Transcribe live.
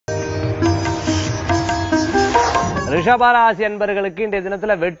ரிஷபராசி என்பர்களுக்கு இந்த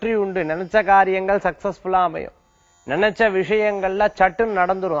தினத்துல வெற்றி உண்டு. நினைச்ச காரியங்கள் சக்சஸ்ஃபுல்லா அமையும். நினைச்ச விஷயங்கள்ல சட்டுன்னு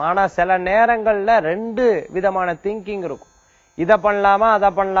நடந்துரும். ஆனா சில நேரங்கள்ல ரெண்டு விதமான திங்கிங் இருக்கும். இதை பண்ணலாமா, அதை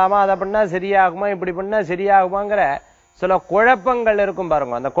பண்ணலாமா, அதை பண்ணா சரியாகுமா, இப்படி பண்ணா சரியாகுமாங்கிற சில குழப்பங்கள் இருக்கும்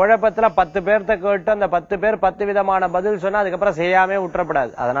பாருங்க. அந்த குழப்பத்துல 10 பேர்த்த கேட்டு அந்த 10 பேர் 10 விதமான பதில் சொன்னா அதுக்கப்புறம் செய்யாமே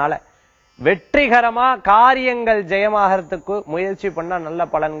விட்டுறப்படாது. அதனால வெற்றிகரமா காரியங்கள் ஜெயமாகறதுக்கு முயற்சி பண்ணா நல்ல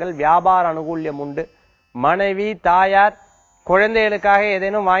பலன்கள். வியாபார அனுகூல்யம் உண்டு. மனைவி, தாயார், குழந்தைகளுக்காக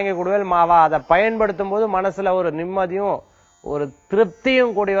ஏதேனும் வாங்கி கொடுவேல் மாவா அதை பயன்படுத்தும் போது மனசுல ஒரு நிம்மதியும் ஒரு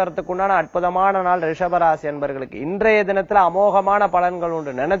திருப்தியும் கூடி வரத்துக்குண்டான அற்புதமான நாள் ரிஷபராசி என்பர்களுக்கு. இன்றைய தினத்துல அமோகமான பலன்கள்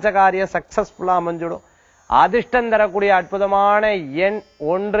உண்டு. நினைச்ச காரியம் சக்சஸ்ஃபுல்லா அமைஞ்சிடும். அதிர்ஷ்டம் தரக்கூடிய அற்புதமான எண்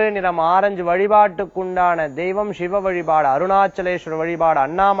 1, நிறம் ஆரஞ்சு. வழிபாட்டுக்குண்டான தெய்வம் சிவ வழிபாடு, அருணாச்சலேஸ்வரர் வழிபாடு,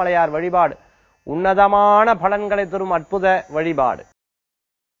 அண்ணாமலையார் வழிபாடு உன்னதமான பலன்களை தரும் அற்புத வழிபாடு.